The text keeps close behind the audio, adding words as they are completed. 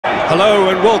Hello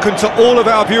and welcome to all of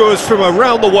our viewers from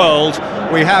around the world.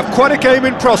 We have quite a game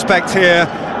in prospect here,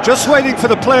 just waiting for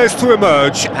the players to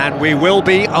emerge, and we will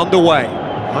be underway.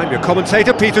 I'm your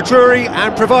commentator, Peter Drury,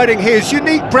 and providing his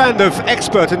unique brand of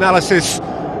expert analysis,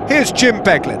 here's Jim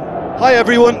Beglin. Hi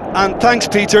everyone, and thanks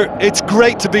Peter, it's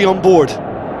great to be on board.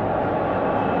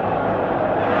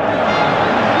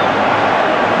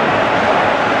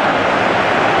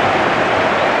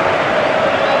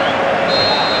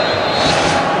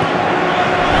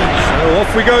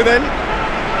 Off we go then.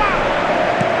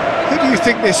 Who do you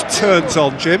think this turns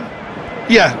on, Jim?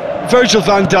 Yeah, Virgil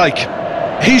van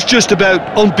Dijk. He's just about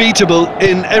unbeatable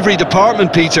in every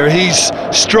department, Peter. He's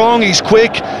strong, he's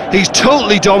quick, he's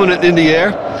totally dominant in the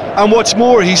air, and what's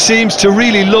more, he seems to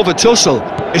really love a tussle.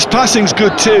 His passing's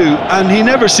good too, and he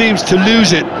never seems to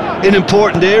lose it in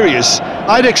important areas.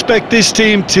 I'd expect this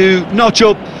team to notch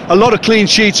up a lot of clean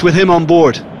sheets with him on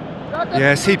board.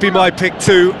 Yes, he'd be my pick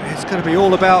too. It's going to be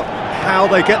all about how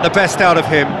they get the best out of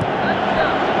him.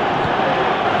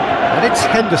 And it's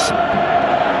Henderson.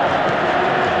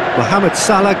 Mohamed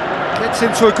Salah gets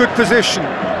into a good position.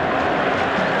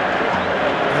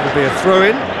 That'll be a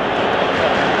throw-in.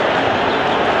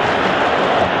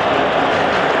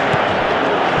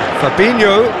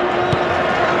 Fabinho.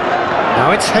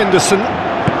 Now it's Henderson.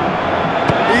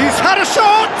 He's had a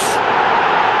shot!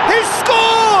 He's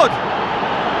scored!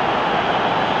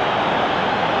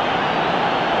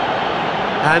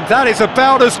 And that is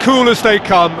about as cool as they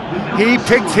come. He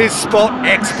picked his spot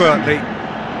expertly.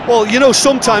 Well, you know,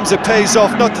 sometimes it pays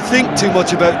off not to think too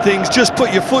much about things, just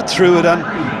put your foot through it, and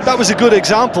that was a good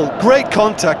example. Great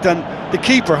contact, and the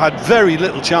keeper had very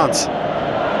little chance.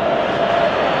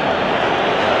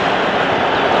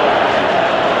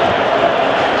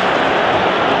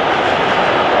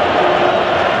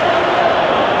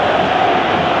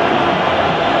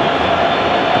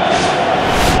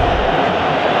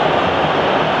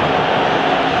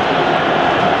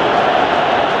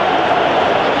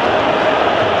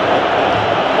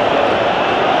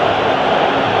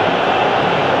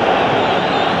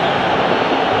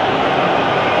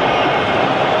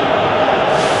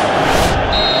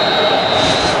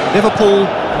 Liverpool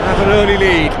have an early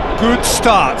lead. Good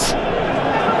start.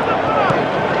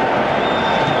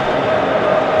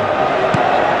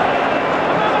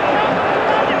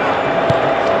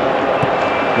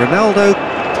 Ronaldo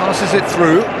passes it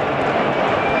through.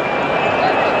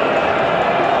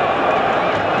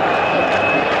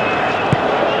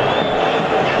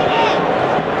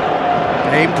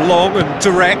 Aimed long and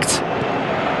direct.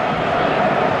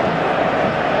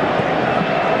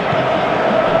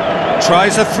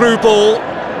 Tries a through ball.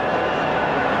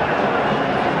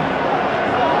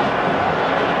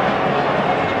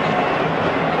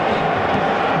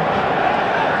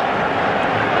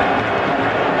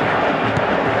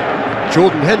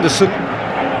 Jordan Henderson.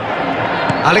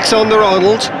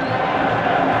 Alexander-Arnold.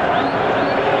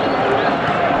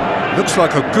 Looks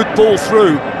like a good ball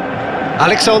through.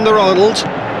 Alexander-Arnold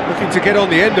looking to get on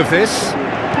the end of this.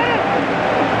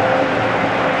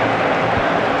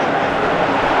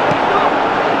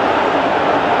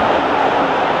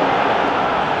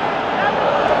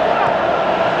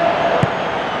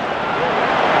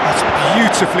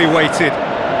 Beautifully weighted.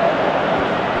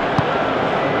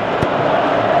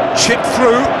 Chip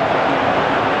through.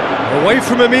 Away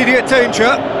from immediate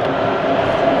danger.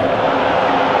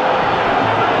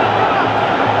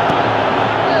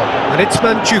 And it's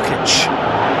Mandzukic.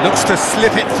 Looks to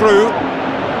slip it through.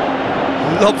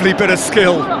 Lovely bit of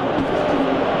skill.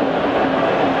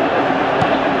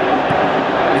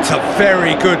 It's a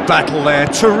very good battle there.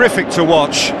 Terrific to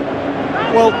watch.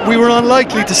 Well, we were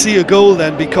unlikely to see a goal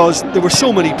then because there were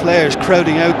so many players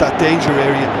crowding out that danger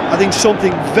area. I think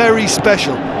something very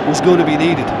special was going to be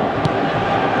needed.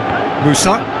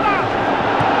 Musa.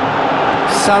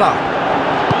 Salah.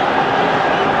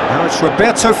 Now it's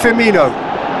Roberto Firmino.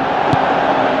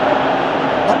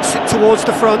 Ups it towards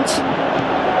the front.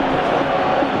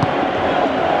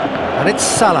 And it's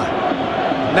Salah.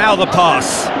 Now the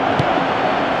pass.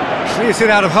 Clears it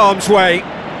out of harm's way.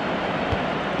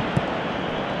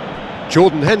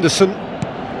 Jordan Henderson.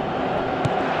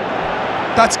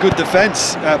 That's good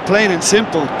defence, plain and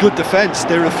simple, good defence.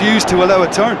 They refuse to allow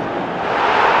a turn.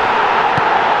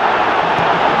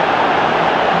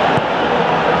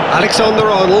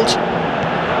 Alexander-Arnold.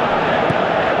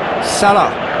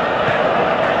 Salah.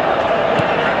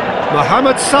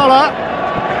 Mohamed Salah.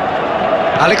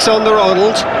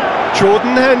 Alexander-Arnold.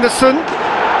 Jordan Henderson.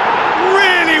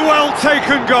 Really well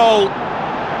taken goal.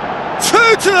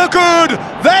 Two to the good.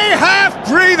 They have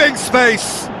breathing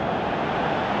space.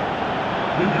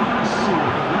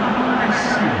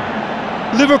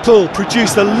 Liverpool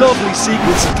produced a lovely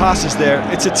sequence of passes there.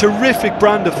 It's a terrific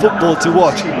brand of football to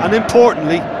watch, and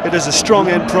importantly, it is a strong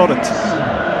end product.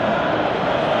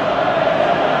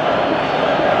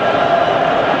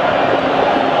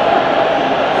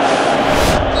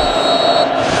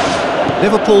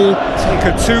 Liverpool take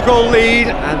a 2-goal lead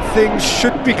and things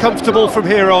should be comfortable from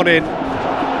here on in.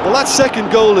 Well, that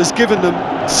second goal has given them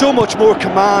so much more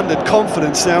command and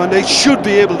confidence now, and they should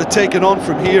be able to take it on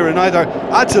from here and either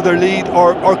add to their lead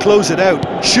or close it out.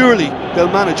 Surely they'll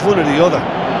manage one or the other.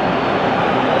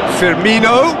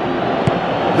 Firmino,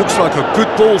 looks like a good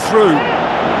ball through.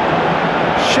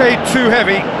 Shade too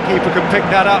heavy, keeper can pick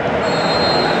that up.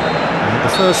 And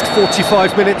the first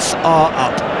 45 minutes are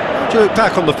up. Do you look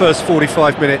back on the first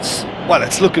 45 minutes? Well,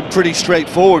 it's looking pretty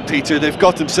straightforward, Peter. They've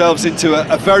got themselves into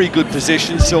a very good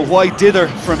position, so why dither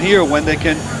from here when they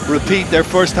can repeat their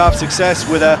first half success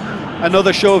with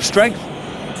another show of strength?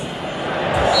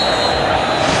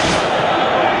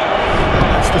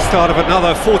 That's the start of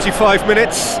another 45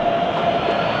 minutes.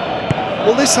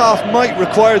 Well, this half might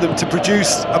require them to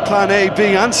produce a plan A,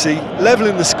 B and C.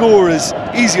 Levelling the score is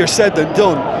easier said than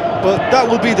done, but that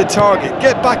will be the target.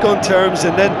 Get back on terms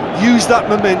and then use that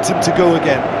momentum to go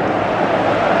again.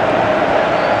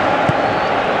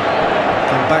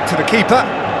 Back to the keeper.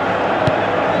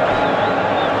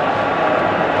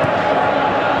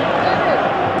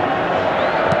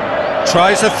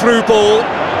 Tries a through ball.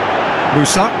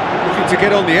 Musa looking to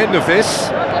get on the end of this.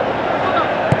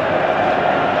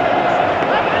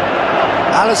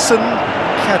 Alisson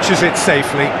catches it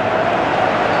safely.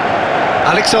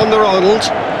 Alexander-Arnold.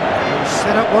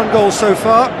 Set up one goal so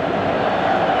far.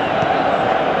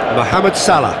 Mohamed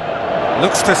Salah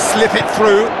looks to slip it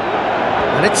through,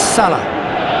 and it's Salah.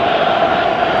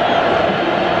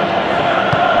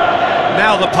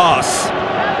 Now the pass.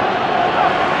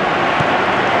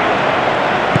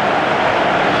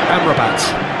 Amrabat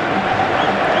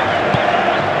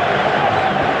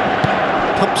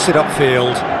pumps it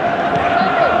upfield.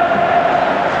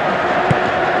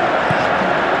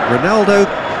 Ronaldo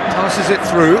passes it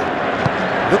through.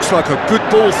 Looks like a good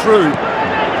ball through.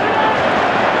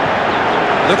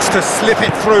 Looks to slip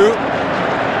it through.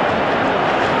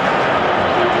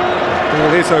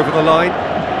 Ball is over the line.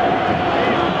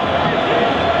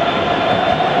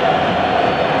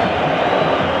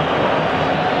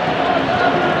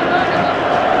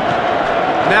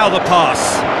 Now the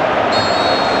pass.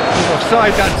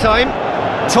 Offside that time.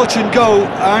 Touch and go,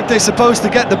 aren't they supposed to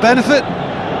get the benefit?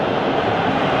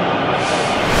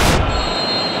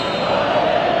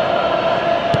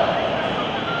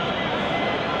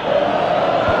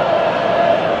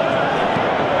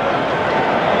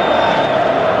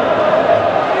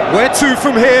 Where to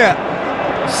from here?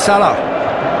 Salah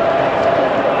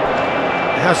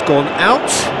has gone out.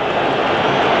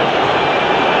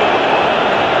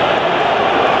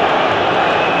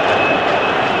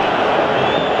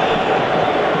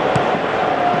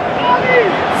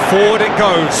 Forward it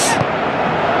goes.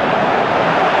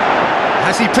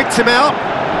 Has he picked him out?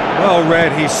 Well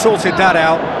read, he sorted that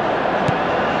out.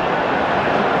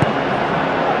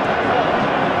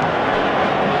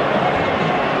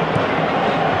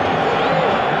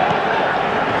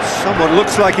 Someone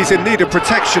looks like he's in need of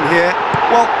protection here.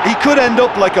 Well, he could end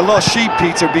up like a lost sheep,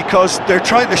 Peter, because they're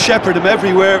trying to shepherd him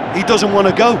everywhere he doesn't want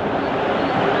to go.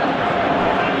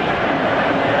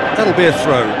 That'll be a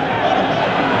throw.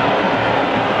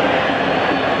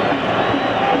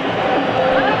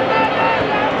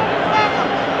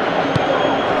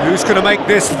 Who's going to make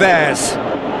this theirs?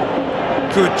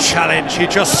 Good challenge, he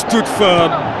just stood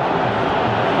firm.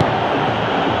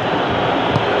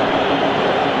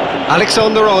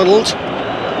 Alexander-Arnold.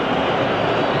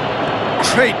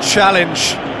 Great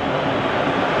challenge.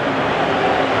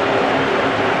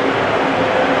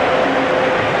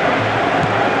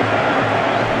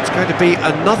 It's going to be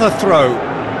another throw.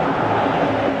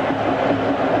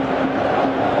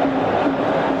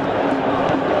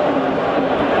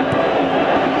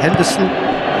 Henderson,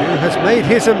 who has made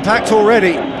his impact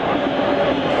already.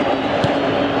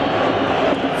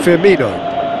 Firmino.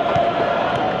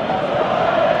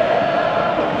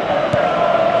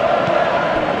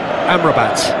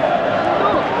 Amrabat.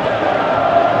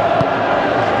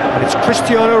 And it's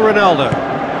Cristiano Ronaldo.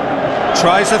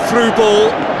 Tries a through ball.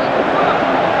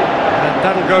 And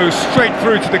that'll go straight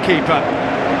through to the keeper.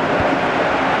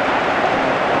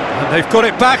 And they've got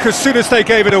it back as soon as they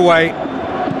gave it away.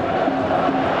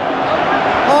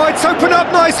 Oh, it's opened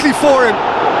up nicely for him.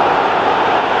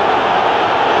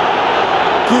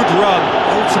 Good run,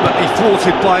 ultimately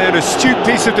thwarted by an astute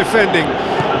piece of defending.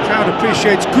 Crowd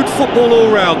appreciates good football all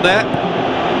round there.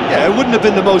 Yeah, it wouldn't have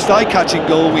been the most eye-catching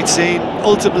goal we'd seen.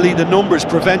 Ultimately, the numbers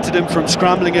prevented him from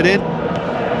scrambling it in.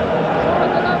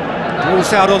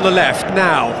 Ball's out on the left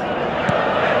now.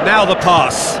 Now the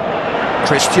pass.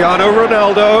 Cristiano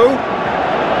Ronaldo.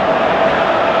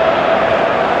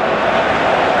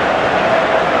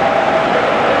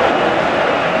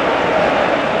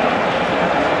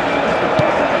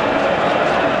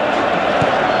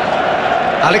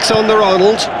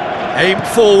 Alexander-Arnold, aimed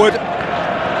forward.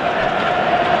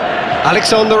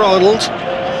 Alexander-Arnold,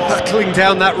 hurtling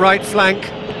down that right flank.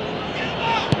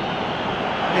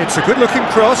 It's a good-looking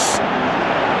cross.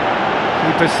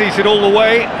 Keeper sees it all the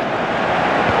way.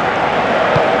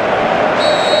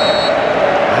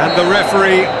 And the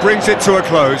referee brings it to a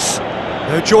close.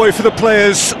 No joy for the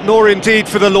players, nor indeed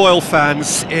for the loyal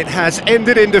fans. It has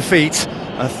ended in defeat.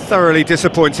 A thoroughly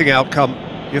disappointing outcome.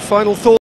 Your final thoughts?